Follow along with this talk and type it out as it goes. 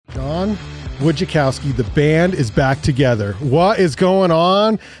John Wojciechowski. The band is back together. What is going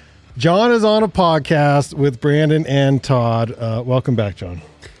on? John is on a podcast with Brandon and Todd. Welcome back, John.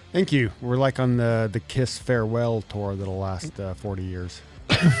 Thank you. We're like on the Kiss farewell tour that'll last 40 years.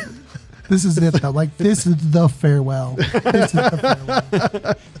 This is it, though. Like, this is the farewell. This is the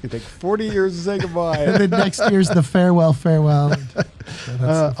farewell. It take 40 years to say goodbye. And then next year's the farewell.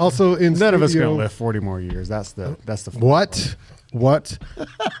 Also, in none of us studio- gonna live 40 more years. That's the What?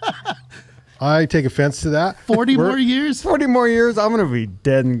 I take offense to that. 40 more years? 40 more years. I'm gonna be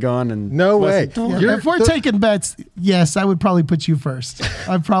dead and gone. And No way. Yeah, if we're taking bets, yes, I would probably put you first.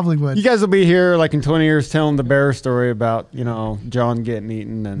 I probably would. you guys will be here like in 20 years telling the bear story about John getting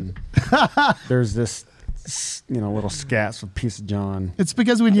eaten, and there's this little scats with piece of John. It's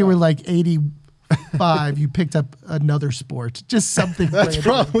because when you were like 85, you picked up another sport, just something. That's random.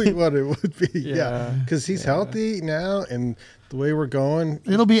 probably what it would be. Yeah. Because he's healthy now, and the way we're going.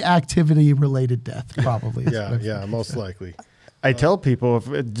 It'll be activity-related death, probably. Yeah, most likely. I tell people,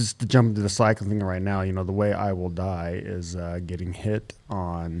 just to jump into the cycling thing right now, the way I will die is getting hit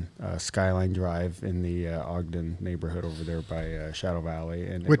on Skyline Drive in the Ogden neighborhood over there by Shadow Valley.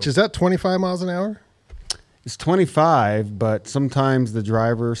 Which is that 25 miles an hour? It's 25, but sometimes the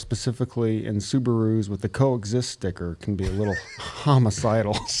driver, specifically in Subarus with the coexist sticker, can be a little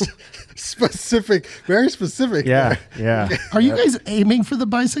homicidal. Specific, very specific. Yeah. Are you guys aiming for the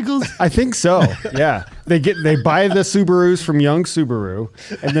bicycles? I think so. Yeah, they buy the Subarus from Young Subaru,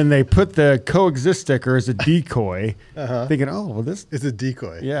 and then they put the coexist sticker as a decoy, thinking, "Oh, well, this It's a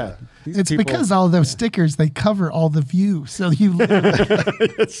decoy. yeah." These It's people- because all those stickers, they cover all the view. So you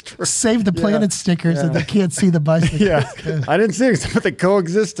That's true. save the planet stickers and they can't see the bicycles. Yeah, I didn't see it 'cause I put the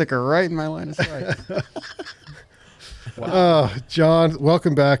coexist sticker right in my line of sight. John,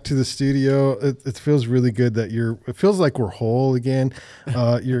 welcome back to the studio. It feels really good that it feels like we're whole again.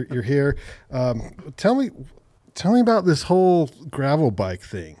 You're here. Tell me about this whole gravel bike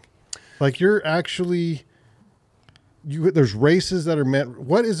thing. Like you're actually, there's races that are meant.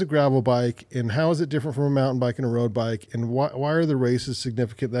 What is a gravel bike and how is it different from a mountain bike and a road bike? And why are the races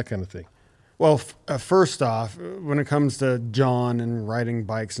significant? That kind of thing. Well, first off, when it comes to John and riding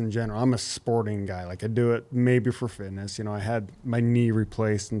bikes in general, I'm a sporting guy. Like I do it maybe for fitness. I had my knee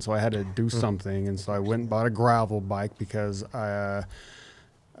replaced, and so I had to do something, and so I went and bought a gravel bike because I,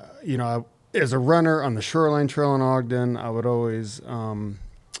 as a runner on the Shoreline Trail in Ogden, I would always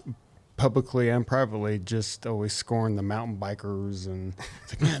publicly and privately just always scorn the mountain bikers, and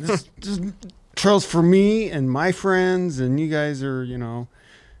it's like, man, this trail's for me and my friends, and you guys are,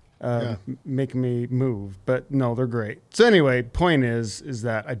 making me move. But no, they're great. So anyway, point is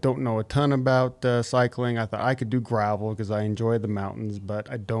that I don't know a ton about cycling. I thought I could do gravel because I enjoy the mountains, but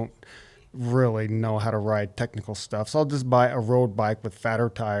I don't really know how to ride technical stuff. So I'll just buy a road bike with fatter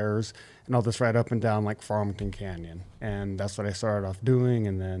tires, and I'll just ride up and down like Farmington Canyon. And that's what I started off doing.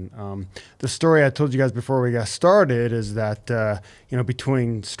 And then the story I told you guys before we got started is that,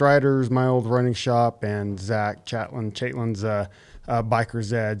 between Strider's, my old running shop, and Zach Chaitlin's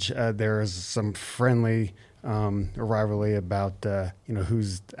Biker's Edge, there is some friendly rivalry about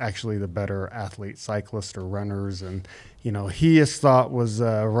who's actually the better athlete, cyclist or runners. And his thought was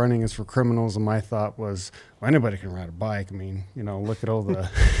running is for criminals, and my thought was, well, anybody can ride a bike. I mean, look at all the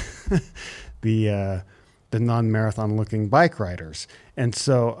the non-marathon looking bike riders. And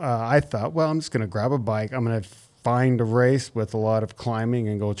so I thought, well, I'm just going to grab a bike. I'm going to find a race with a lot of climbing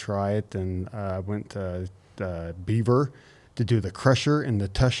and go try it. And I went to Beaver to do the Crusher and the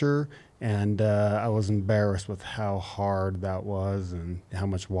Tusher, and I was embarrassed with how hard that was and how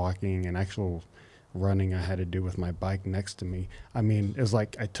much walking and actual running I had to do with my bike next to me. I mean, it was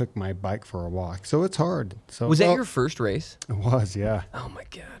like I took my bike for a walk, so it's hard. So Was that your first race? It was, yeah. Oh my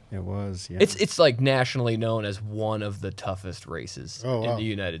god. It was, yeah. It's like nationally known as one of the toughest races Oh, wow. in the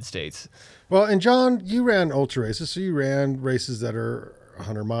United States. Well, and John, you ran ultra races, so you ran races that are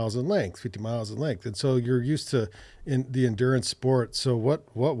 100 miles in length, 50 miles in length, and so you're used to in the endurance sport. So what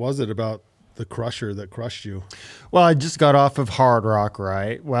was it about the Crusher that crushed you? Well, I just got off of Hard Rock,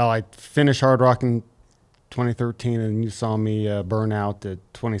 right? Well, I finished Hard Rock in 2013, and you saw me burn out at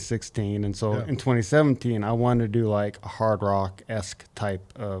 2016. And so in 2017, I wanted to do like a Hard Rock-esque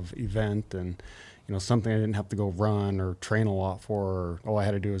type of event, and something I didn't have to go run or train a lot for. Or all I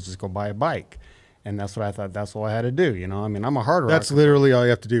had to do was just go buy a bike. And that's what I thought. That's all I had to do. I mean, I'm a hard rock. That's literally all you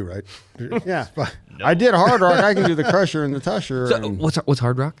have to do, right? Yeah. I did Hard Rock. I can do the Crusher and the Tusher. So what's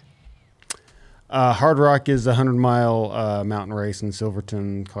Hard Rock? Hard Rock is a 100-mile mountain race in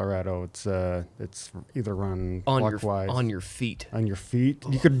Silverton, Colorado. It's either run clockwise on your feet. On your feet.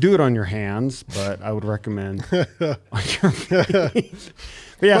 You could do it on your hands, but I would recommend on your feet.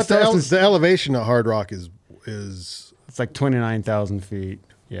 But yeah, But the elevation at Hard Rock is it's like 29,000 feet.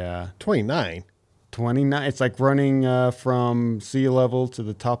 Yeah, 29. 29. It's like running from sea level to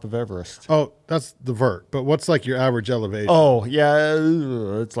the top of Everest. Oh, that's the vert. But what's like your average elevation? Oh, yeah.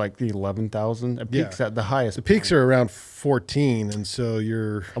 It's like the 11,000. It peaks at the highest. The peaks are around 14, and so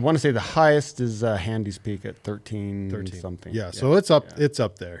you're. I want to say the highest is Handy's Peak at 13 something. Yeah, so it's up. Yeah. It's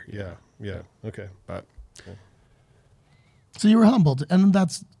up there. Yeah. Okay. But So you were humbled, and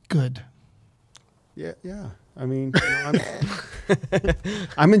that's good. yeah. I mean,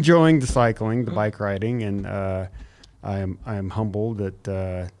 I'm enjoying the cycling, the bike riding, and I am humbled at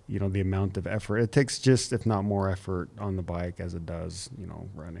the amount of effort it takes, just if not more effort on the bike as it does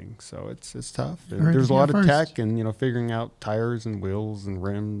running. So it's tough. There's a lot of tech and figuring out tires and wheels and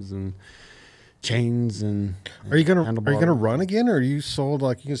rims and chains and. Are you gonna run again, or are you sold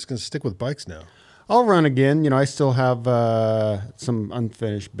like you're just gonna stick with bikes now? I'll run again. I still have some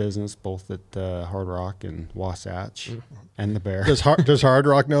unfinished business, both at Hard Rock and Wasatch and the Bear. Does Hard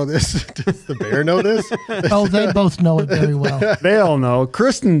Rock know this? Does the Bear know this? Oh, they both know it very well. They all know.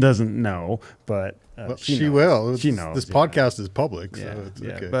 Kristen doesn't know, but she will. She knows. This podcast is public, so it's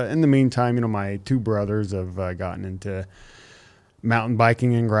okay. But in the meantime, my two brothers have gotten into mountain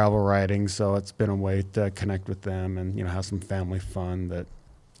biking and gravel riding, so it's been a way to connect with them and have some family fun that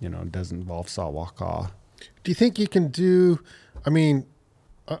doesn't involve Sawakaw. Do you think you can do? I mean,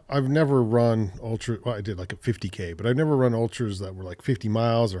 I've never run ultra. Well, I did like a 50K, but I've never run ultras that were like 50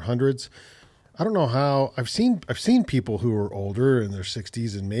 miles or hundreds. I don't know how. I've seen people who are older in their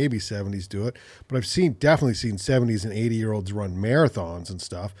 60s and maybe 70s do it, but I've definitely seen 70s and 80-year-olds run marathons and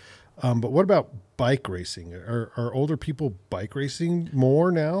stuff. But what about bike racing? Are older people bike racing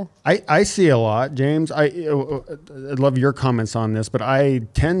more now? I see a lot, James. I love your comments on this, but I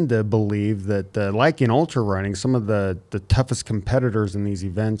tend to believe that, like in ultra running, some of the toughest competitors in these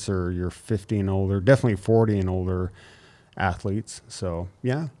events are your 50 and older, definitely 40 and older athletes. So,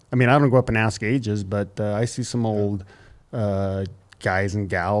 yeah. I mean, I don't go up and ask ages, but I see some old guys and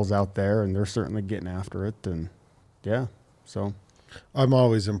gals out there, and they're certainly getting after it. And, yeah, so... I'm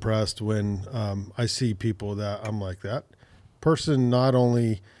always impressed when I see people that I'm like, that person not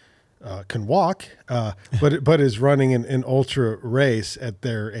only can walk, but is running an ultra race at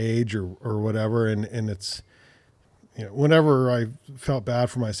their age or whatever. And it's, whenever I felt bad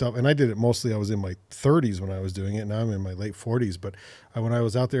for myself, and I did it mostly, I was in my 30s when I was doing it. Now I'm in my late 40s. But when I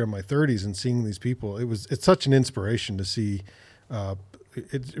was out there in my 30s and seeing these people, it's such an inspiration to see.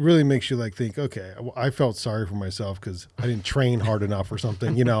 It really makes you think, okay, I felt sorry for myself because I didn't train hard enough or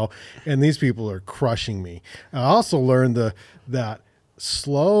something, and these people are crushing me. I also learned that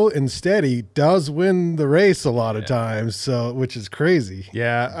slow and steady does win the race a lot of times, so which is crazy.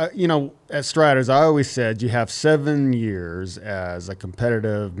 Yeah. At Striders, I always said you have 7 years as a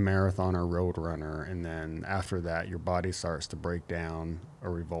competitive marathon or road runner. And then after that, your body starts to break down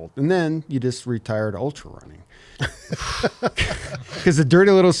or revolt. And then you just retire to ultra running. Because the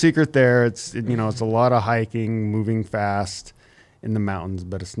dirty little secret there, it's a lot of hiking, moving fast in the mountains,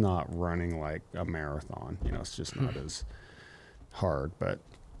 but it's not running like a marathon. It's just not as hard. But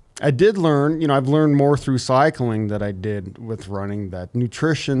I did learn, I've learned more through cycling than I did with running, that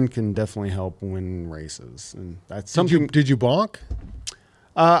nutrition can definitely help win races. And that's something. Did you bonk?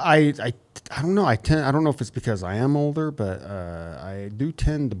 I don't know. I don't know if it's because I am older, but I do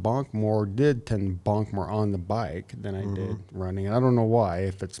tend to bonk more. Did tend to bonk more on the bike than I did running. And I don't know why.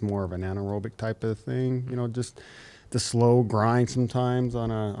 If it's more of an anaerobic type of thing, just the slow grind sometimes on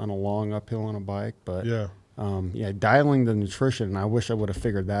a long uphill on a bike. But dialing the nutrition. And I wish I would have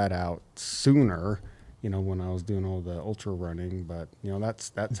figured that out sooner. When I was doing all the ultra running. But that's.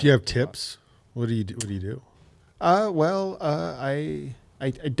 Do you have tips? What do you do? I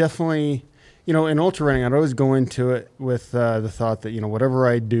definitely, in ultra running, I'd always go into it with the thought that, whatever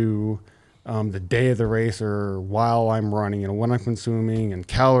I do the day of the race or while I'm running, what I'm consuming and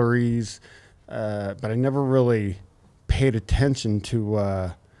calories, but I never really paid attention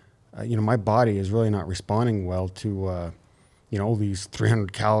to, my body is really not responding well to, all these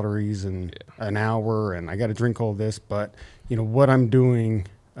 300 calories in an hour, and I got to drink all this, but, what I'm doing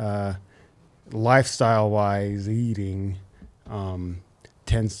lifestyle-wise, eating,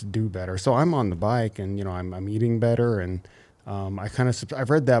 tends to do better. So I'm on the bike and, I'm eating better. And I've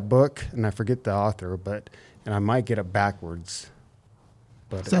read that book and I forget the author, and I might get it backwards.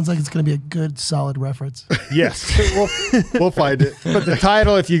 But Sounds like it's going to be a good, solid reference. yes. We'll find it. But the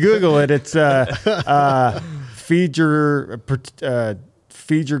title, if you Google it, it's feed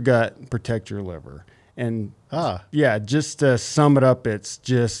your gut, protect your liver. And yeah, just to sum it up, it's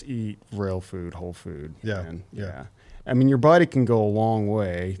just eat real food, whole food. Yeah, And, yeah. I mean, your body can go a long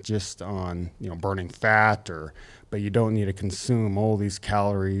way just on, burning fat but you don't need to consume all these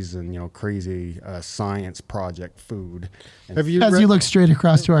calories and, crazy science project food. And Have you As read- you look straight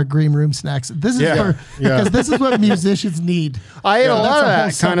across to our green room snacks, this is because this is what musicians need. I ate a That's lot of a whole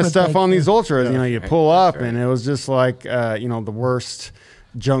that kind of separate stuff thing. on these ultras. Yeah. You pull up and it was just like, the worst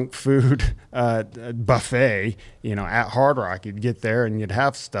junk food buffet, at Hard Rock. You'd get there and you'd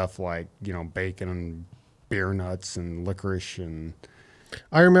have stuff like, bacon and beer nuts and licorice and...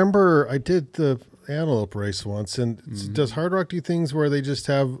 I remember I did the antelope race once, and does Hard Rock do things where they just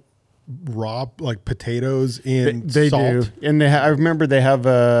have raw, like potatoes in They salt? do. And I remember they have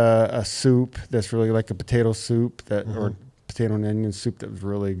a soup that's really like a potato soup or potato and onion soup that was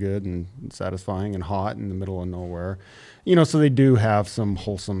really good and satisfying and hot in the middle of nowhere. So they do have some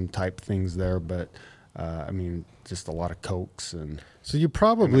wholesome type things there, but I mean, just a lot of Cokes and... So you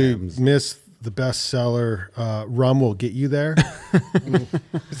probably M&Ms. miss the bestseller, Rum Will Get You There.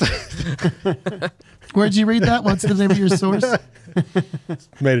 Where'd you read that? What's the name of your source?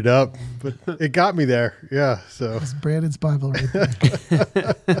 Made it up, but it got me there. Yeah. So, It's Brandon's Bible right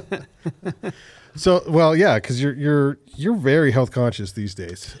there. well, yeah, because you're very health conscious these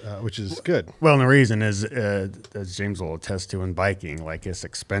days, which is good. Well, and the reason is, as James will attest to in biking, like it's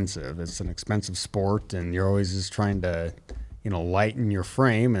expensive. It's an expensive sport, and you're always just trying to, lighten your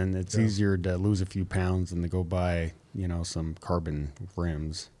frame, and it's easier to lose a few pounds than to go buy, some carbon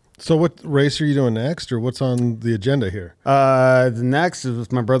rims. So what race are you doing next, or what's on the agenda here? The next is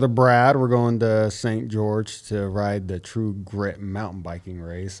with my brother Brad. We're going to St. George to ride the True Grit mountain biking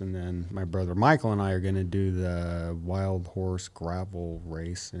race, and then my brother Michael and I are going to do the Wild Horse Gravel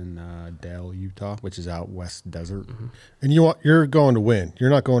race in Dale, Utah, which is out West Desert. And you're going to win. You're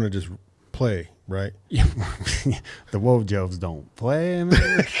not going to just play, right? Yeah, the Wojos don't play.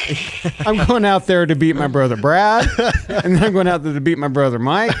 Man. I'm going out there to beat my brother Brad, and then I'm going out there to beat my brother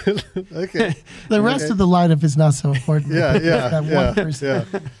Mike. Okay. The rest of the lineup is not so important. Yeah, That one person.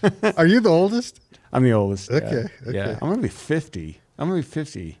 yeah. Are you the oldest? I'm the oldest. Okay. Yeah. I'm gonna be 50. I'm gonna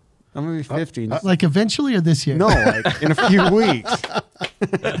be 50. Like eventually or this year? No, like in a few weeks.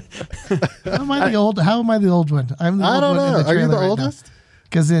 How am I the old one? I'm the I old don't one in know. the Are you the trailer right oldest?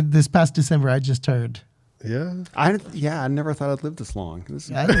 Because in this past December, I just turned. Yeah. I never thought I'd live this long. We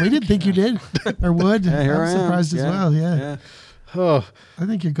didn't think you did or would. Yeah, here I'm I am. surprised as well. Yeah. Oh, I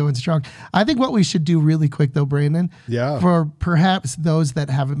think you're going strong. I think what we should do really quick though, Brandon, yeah. for perhaps those that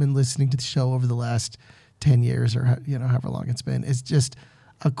haven't been listening to the show over the last 10 years or however long it's been, is just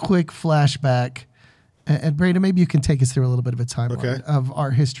a quick flashback. And Brandon, maybe you can take us through a little bit of a timeline of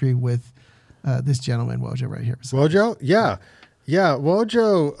our history with this gentleman, Wojo, right here. Wojo? Yeah. Yeah.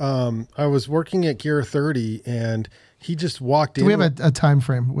 Wojo, I was working at Gear 30 and he just walked in. Do we have a time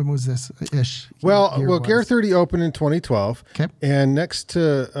frame? When was this ish? Gear 30 opened in 2012. Okay. And next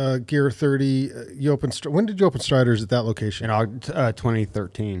to Gear 30, you opened. When did you open Striders at that location? In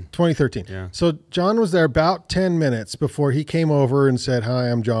 2013. 2013. Yeah. So John was there about 10 minutes before he came over and said,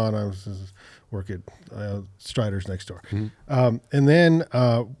 "Hi, I'm John. I work at Striders next door." Mm-hmm. And then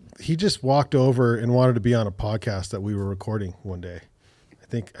he just walked over and wanted to be on a podcast that we were recording one day.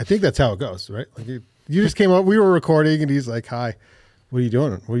 I think that's how it goes, right? Like you just came up, we were recording, and he's like, "Hi, what are you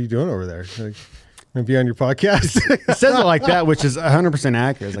doing? What are you doing over there? Like, I'm gonna be on your podcast." He says it like that, which is 100%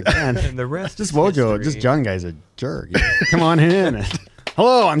 accurate. It's like, man, And the rest just is Wojo, history. just John guy's a jerk. Come on in.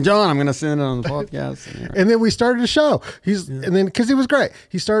 Hello, I'm John. I'm going to send it on the podcast. And then we started a show. And then because he was great,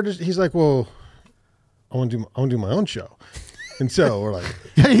 he's like, "Well, I want to do my own show." And so we're like,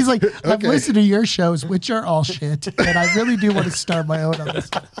 He's like, I've listened to your shows, which are all shit, and I really do want to start my own on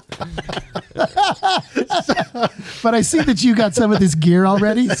this. But I see that you got some of this gear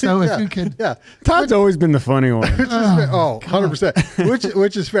already, so if you could. yeah. Todd's always been the funny one. Which is fair. 100%.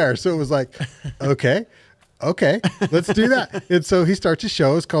 Which is fair. So it was like, okay, let's do that. And so he starts a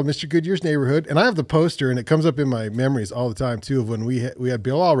show. It's called Mr. Goodyear's Neighborhood, and I have the poster, and it comes up in my memories all the time too. Of when we had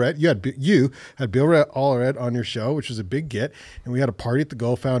Bill Allred. You had Bill Allred on your show, which was a big get, and we had a party at the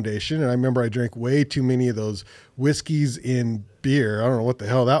Goal Foundation. And I remember I drank way too many of those whiskeys in beer. I don't know what the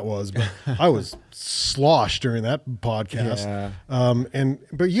hell that was, but I was sloshed during that podcast. Yeah.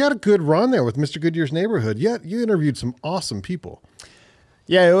 But you had a good run there with Mr. Goodyear's Neighborhood. You interviewed some awesome people.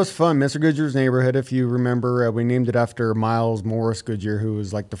 Yeah, it was fun. Mr. Goodyear's neighborhood, if you remember, we named it after Miles Morris Goodyear, who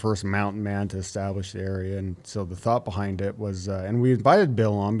was like the first mountain man to establish the area. And so the thought behind it was, and we invited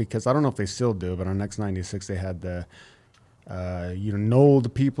Bill on because I don't know if they still do, but on X96 they had the, know the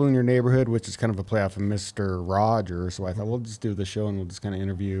people in your neighborhood, which is kind of a play off of Mr. Rogers. So I thought we'll just do the show and we'll just kind of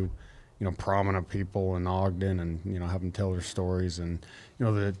interview, prominent people in Ogden and, have them tell their stories. And,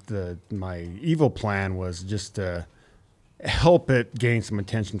 my evil plan was just to help it gain some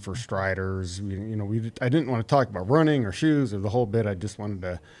attention for striders. I didn't want to talk about running or shoes or the whole bit. I just wanted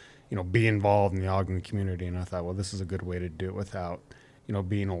to, be involved in the Ogden community. And I thought, well, this is a good way to do it without,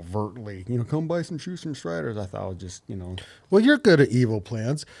 being overtly, come buy some shoes from striders. I thought I would just, Well, you're good at evil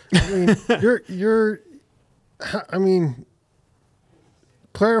plans. I mean,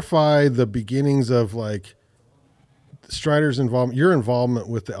 clarify the beginnings of like Strider's involvement, your involvement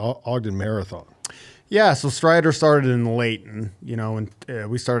with the Ogden Marathon. Yeah, so Strider started in Layton, and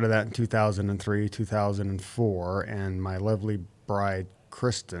we started that in 2003, 2004, and my lovely bride,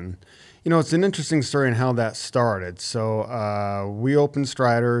 Kristen. It's an interesting story in how that started. So we opened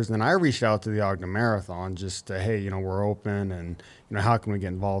Striders, and I reached out to the Ogden Marathon just to, hey, we're open, and, how can we get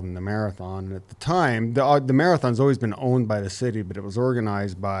involved in the marathon? And at the time, the marathon's always been owned by the city, but it was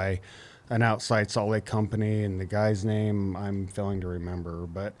organized by an outside Salt Lake company, and the guy's name I'm failing to remember.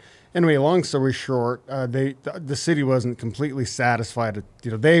 But anyway, long story short, the city wasn't completely satisfied.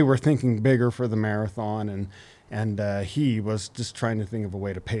 They were thinking bigger for the marathon, and he was just trying to think of a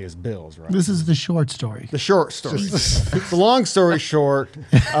way to pay his bills. Right. This is the short story. The short story. The long story short,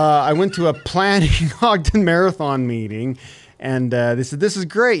 I went to a planning Ogden Marathon meeting, and they said, "This is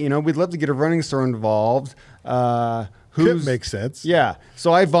great. We'd love to get a running store involved." Could make sense. Yeah.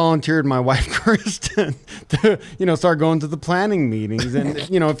 So I volunteered my wife, Kristen, to, start going to the planning meetings. And,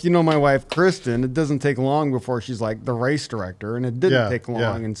 if you know my wife, Kristen, it doesn't take long before she's like the race director, and it didn't take long.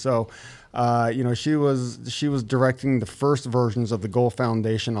 Yeah. And so, she was directing the first versions of the Goal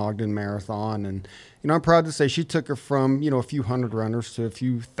Foundation Ogden Marathon. And, I'm proud to say she took her from, a few hundred runners to a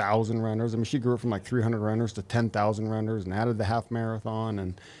few thousand runners. I mean, she grew up from like 300 runners to 10,000 runners and added the half marathon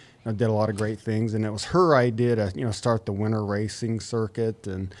and did a lot of great things, and it was her idea to start the winter racing circuit.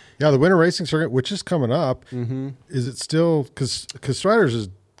 And the winter racing circuit, which is coming up, is it still because Striders is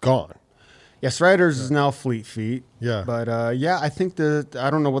gone? Yeah, Striders is now Fleet Feet. Yeah, but I think I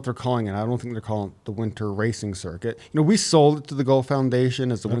don't know what they're calling it. I don't think they're calling it the winter racing circuit. We sold it to the Goal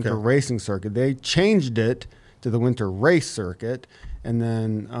Foundation as the winter racing circuit. They changed it to the winter race circuit. And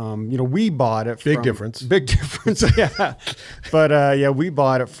then, we bought it. Big difference. Yeah. But, we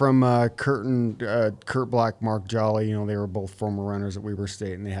bought it from Kurt Black, Mark Jolly. They were both former runners at Weber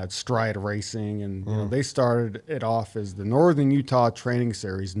State, and they had Stride Racing. And, they started it off as the Northern Utah Training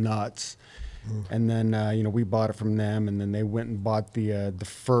Series, Nuts. And then, we bought it from them. And then they went and bought the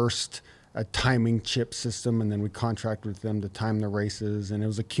first timing chip system, and then we contracted with them to time the races, and it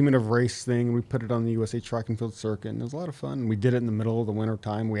was a cumulative race thing, and we put it on the USA Track and Field Circuit, and it was a lot of fun. We did it in the middle of the winter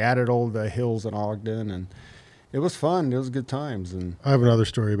time. We added all the hills in Ogden, and it was fun. It was good times. And I have another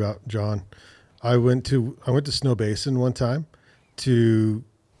story about John. I went to Snow Basin one time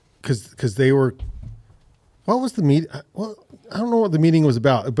because they were, what was the meeting? Well, I don't know what the meeting was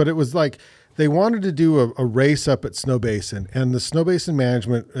about, but it was like they wanted to do a race up at Snow Basin, and the Snow Basin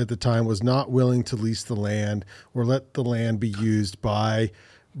management at the time was not willing to lease the land or let the land be used by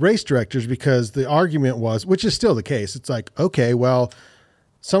race directors because the argument was, which is still the case, it's like, okay, well,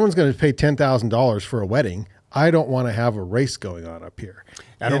 someone's going to pay $10,000 for a wedding. I don't want to have a race going on up here.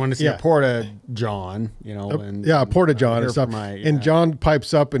 I don't want to see a Porta John, and a Porta John and stuff. And John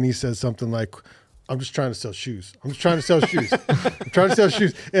pipes up and he says something like, I'm just trying to sell shoes. I'm trying to sell shoes.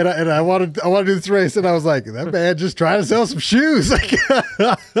 And I want to do this race. And I was like, that man just trying to sell some shoes.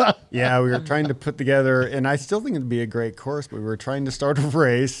 Yeah, we were trying to put together, and I still think it'd be a great course, but we were trying to start a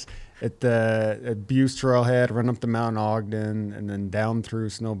race at Buse Trailhead, run up to Mount Ogden, and then down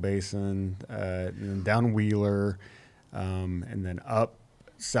through Snow Basin, and then down Wheeler, and then up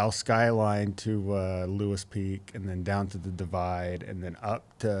South Skyline to Lewis Peak, and then down to the Divide, and then up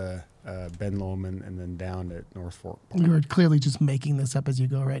to Ben Lomond, and then down at North Fork Park. You're clearly just making this up as you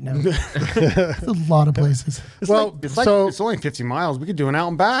go right now. It's a lot of places. It's only 50 miles. We could do an out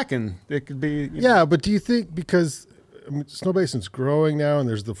and back, and it could be. But do you think because Snow Basin's growing now, and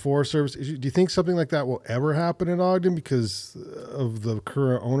there's the Forest Service issue, do you think something like that will ever happen in Ogden because of the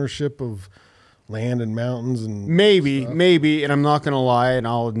current ownership of land and mountains and Maybe, stuff? maybe, and I'm not going to lie, and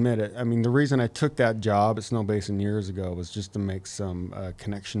I'll admit it. I mean, the reason I took that job at Snow Basin years ago was just to make some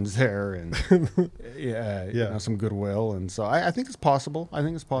connections there and some goodwill. And so I think it's possible. I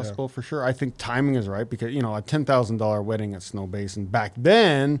think it's possible for sure. I think timing is right because, a $10,000 wedding at Snow Basin back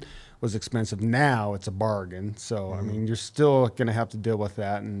then was expensive. Now it's a bargain. So, I mean, you're still going to have to deal with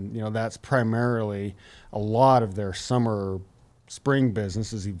that. And, that's primarily a lot of their spring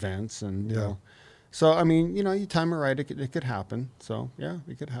business is events and, So, I mean, you time it right, it could happen. So, yeah,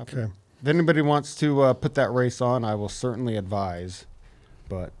 it could happen. Okay. If anybody wants to put that race on, I will certainly advise.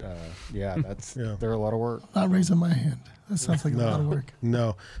 But, they're a lot of work. Not raising my hand. That sounds like a lot of work.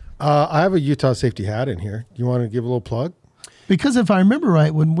 No. I have a Utah safety hat in here. You want to give a little plug? Because if I remember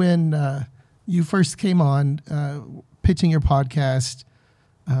right, when you first came on pitching your podcast,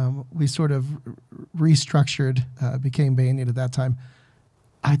 we sort of restructured, became Banyan at that time.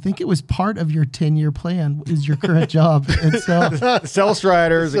 I think it was part of your 10-year plan is your current job. And so sell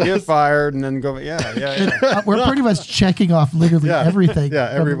striders and get fired and then go. We're pretty much checking off literally everything. Yeah,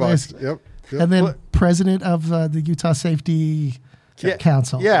 every box. Yep. And then president of the Utah Safety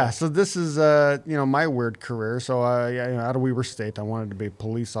Council. Yeah, so this is my weird career. So out of Weber State, I wanted to be a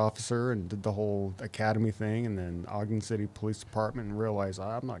police officer and did the whole academy thing, and then Ogden City Police Department, and realized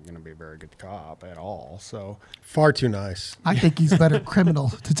I'm not going to be a very good cop at all. So far too nice. I think he's a better criminal,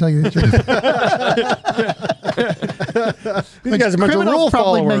 to tell you the truth. These guys are a bunch of rule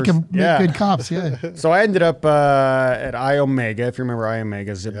probably followers. Make good cops. Yeah. So I ended up at I-Omega. If you remember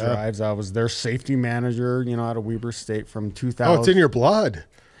I-Omega Zip Drives, I was their safety manager. Out of Weber State from 2000. Oh, it's in your blood.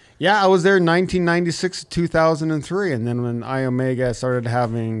 Yeah, I was there in 1996 to 2003, and then when I-Omega started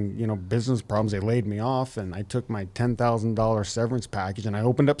having business problems, they laid me off, and I took my $10,000 severance package and I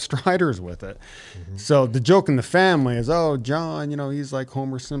opened up Striders with it. Mm-hmm. So the joke in the family is, oh, John, he's like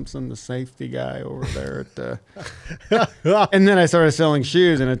Homer Simpson, the safety guy over there at the. And then I started selling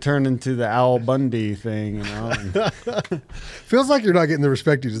shoes, and it turned into the Al Bundy thing, Feels like you're not getting the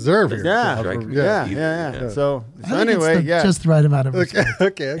respect you deserve here. Yeah. So anyway, just the right amount of respect.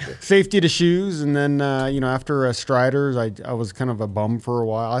 Okay. Safety to shoes, and then after Striders, I was kind of a bum for a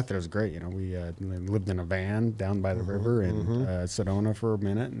while. I thought it was great. We lived in a van down by the river in Sedona for a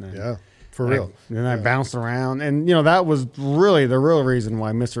minute, and then for real. Then I bounced around, and that was really the real reason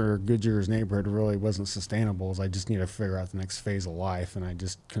why Mr. Goodyear's neighborhood really wasn't sustainable. Is I just need to figure out the next phase of life, and I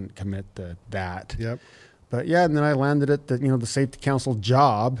just couldn't commit to that. Yep. But and then I landed at the safety council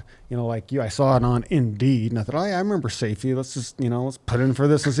job, like you. I saw it on Indeed, and I thought, I remember safety. Let's just, let's put in for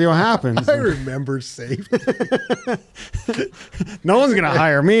this and see what happens. I remember safety. No one's gonna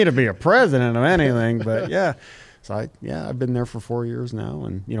hire me to be a president of anything, but So I've been there for 4 years now,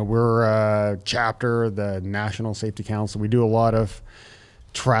 and we're a chapter of the National Safety Council. We do a lot of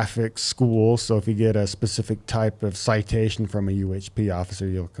traffic school, so if you get a specific type of citation from a UHP officer,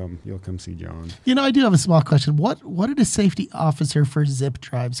 you'll come see John. I do have a small question. What did a safety officer for Zip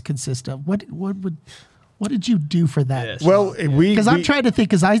Drives consist of? What did you do for that? Yes. Well, because I'm trying to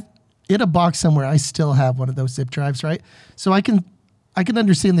think, because in a box somewhere I still have one of those Zip Drives, right? So I can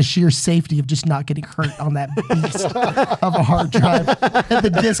understand the sheer safety of just not getting hurt on that beast of a hard drive. And the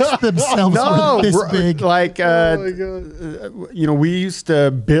discs themselves were this big. Like, we used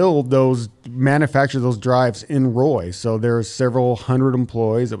to manufacture those drives in Roy. So there's several hundred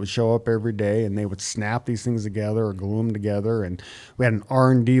employees that would show up every day, and they would snap these things together or glue them together. And we had an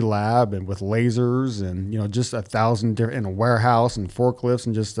R&D lab and with lasers and, just 1,000 different, in a warehouse and forklifts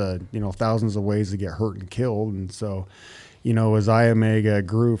and just, thousands of ways to get hurt and killed. And so, as I-Omega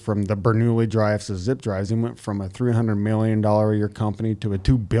grew from the Bernoulli drives to Zip Drives, it went from a $300 million a year company to a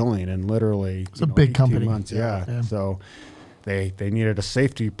 $2 billion in literally it's a big company. Months. Yeah. So they needed a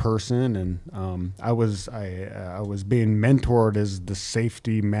safety person, and I was being mentored as the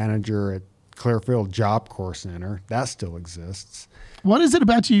safety manager at Clearfield Job Corps Center. That still exists. What is it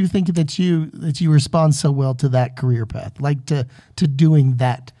about you think that you respond so well to that career path, like to doing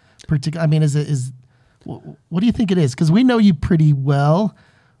that particular? I mean, what do you think it is? Because we know you pretty well,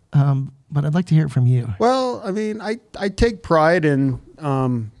 but I'd like to hear it from you. Well, I mean, I take pride in,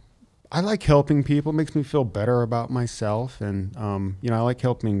 I like helping people. It makes me feel better about myself. And, I like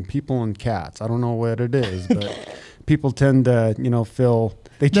helping people and cats. I don't know what it is, but people tend to, feel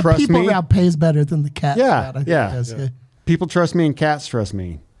they trust me. The people route pays better than the cat route, I think. People trust me and cats trust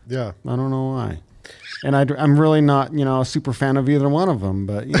me. Yeah. I don't know why. And I'm really not, a super fan of either one of them,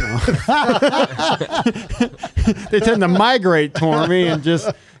 but, they tend to migrate toward me and just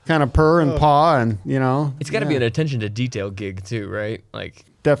kind of purr and paw and, It's got to be an attention to detail gig too, right? Like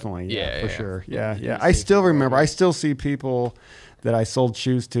definitely. For sure. Yeah. I still remember, I still see people that I sold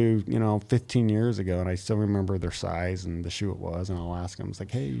shoes to, 15 years ago, and I still remember their size and the shoe it was, and I'll ask them, it's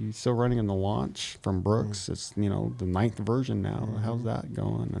like, hey, you still running in the launch from Brooks? It's, the 9th version now. How's that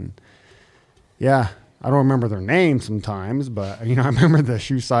going? And yeah, I don't remember their names sometimes, but, I remember the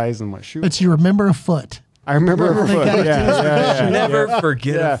shoe size and what shoe. But you remember a foot. I remember a foot. Yeah. Never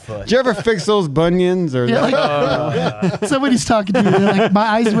forget a foot. Did you ever fix those bunions? Or Somebody's talking to you. They're like, my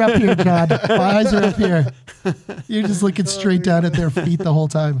eyes are up here, John. My eyes are up here. You're just looking straight down at their feet the whole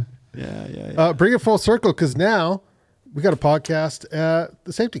time. Yeah. Bring it full circle, because now we got a podcast at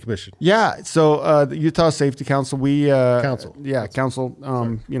the Safety Commission. Yeah. So the Utah Safety Council, Council. Council.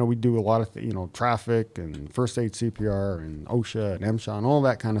 We do a lot of traffic and first aid, CPR, and OSHA and MSHA and all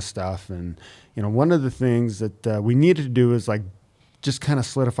that kind of stuff. And one of the things that we needed to do is just kind of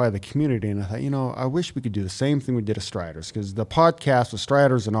solidify the community. And I thought, I wish we could do the same thing we did at Striders, because the podcast with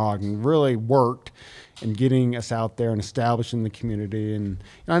Striders and Ogden really worked in getting us out there and establishing the community. And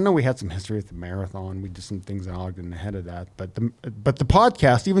I know we had some history with the marathon. We did some things in Ogden ahead of that. But the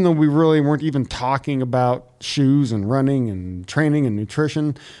podcast, even though we really weren't even talking about shoes and running and training and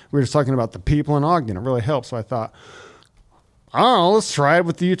nutrition, we were just talking about the people in Ogden. It really helped. So I thought, I don't know, let's try it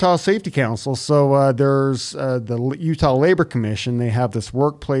with the Utah Safety Council. So there's the Utah Labor Commission. They have this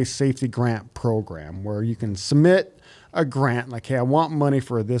workplace safety grant program where you can submit a grant, like, hey, I want money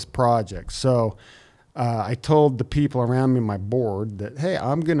for this project. So I told the people around me in my board that, hey,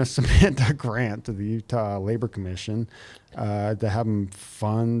 I'm going to submit a grant to the Utah Labor Commission to have them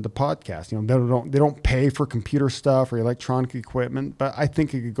fund the podcast. They don't pay for computer stuff or electronic equipment, but I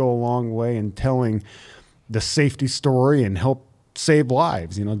think it could go a long way in telling the safety story and help save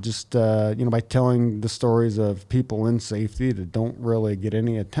lives, by telling the stories of people in safety that don't really get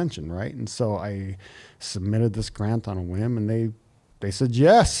any attention, right? And so I submitted this grant on a whim, and they said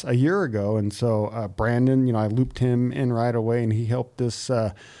yes a year ago. And so Brandon, I looped him in right away, and he helped us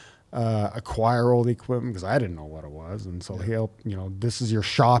acquire all the equipment, because I didn't know what it was. And so he helped, this is your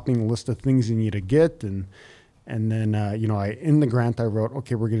shopping list of things you need to get. And then, in the grant I wrote,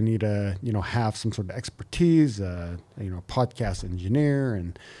 okay, we're going to need to, have some sort of expertise, podcast engineer.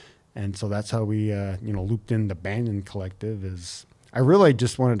 And so that's how we, looped in the Banyan Collective. Is I really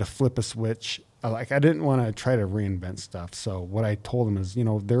just wanted to flip a switch. I didn't want to try to reinvent stuff. So what I told them is,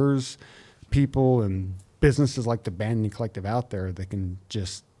 there's people and businesses like the Banyan Collective out there that can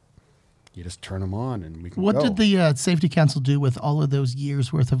you just turn them on and we can What go. did the Safety Council do with all of those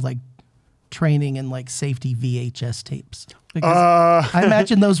years worth of training and safety VHS tapes? Because I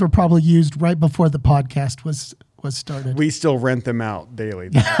imagine those were probably used right before the podcast was started. We still rent them out daily.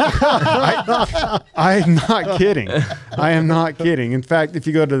 I'm not kidding. I am not kidding. In fact, if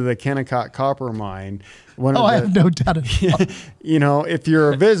you go to the Kennecott Copper Mine, I have no doubt of it. If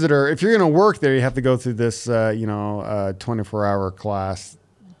you're a visitor, if you're going to work there, you have to go through this, 24-hour class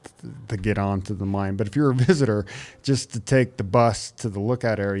to get onto the mine. But if you're a visitor, just to take the bus to the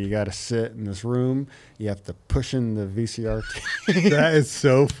lookout area, you got to sit in this room. You have to push in the VCR tape. That is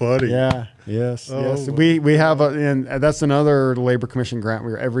so funny. Yeah. Yes. Oh, Yes. We have and that's another Labor Commission grant.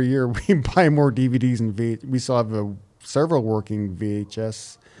 Every year we buy more DVDs and we still have several working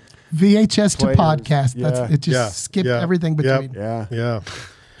VHS to players. podcast. Yeah. It just skipped everything between. Yeah.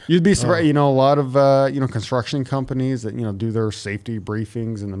 You'd be surprised, a lot of, construction companies that, do their safety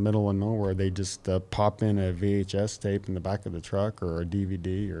briefings in the middle of nowhere. They just pop in a VHS tape in the back of the truck or a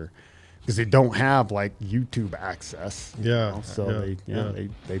DVD because they don't have YouTube access. Yeah. So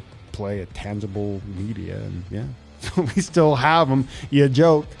they play a tangible media and so we still have them. You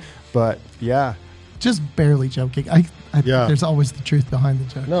joke, but yeah. Just barely joking. There's always the truth behind the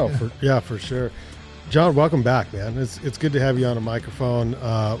joke. No, for sure. John, welcome back, man. It's good to have you on a microphone,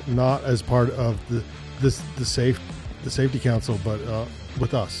 not as part of the Safety Council, but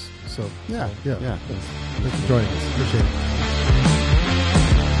with us. So Yeah. Thanks for joining us. Appreciate it.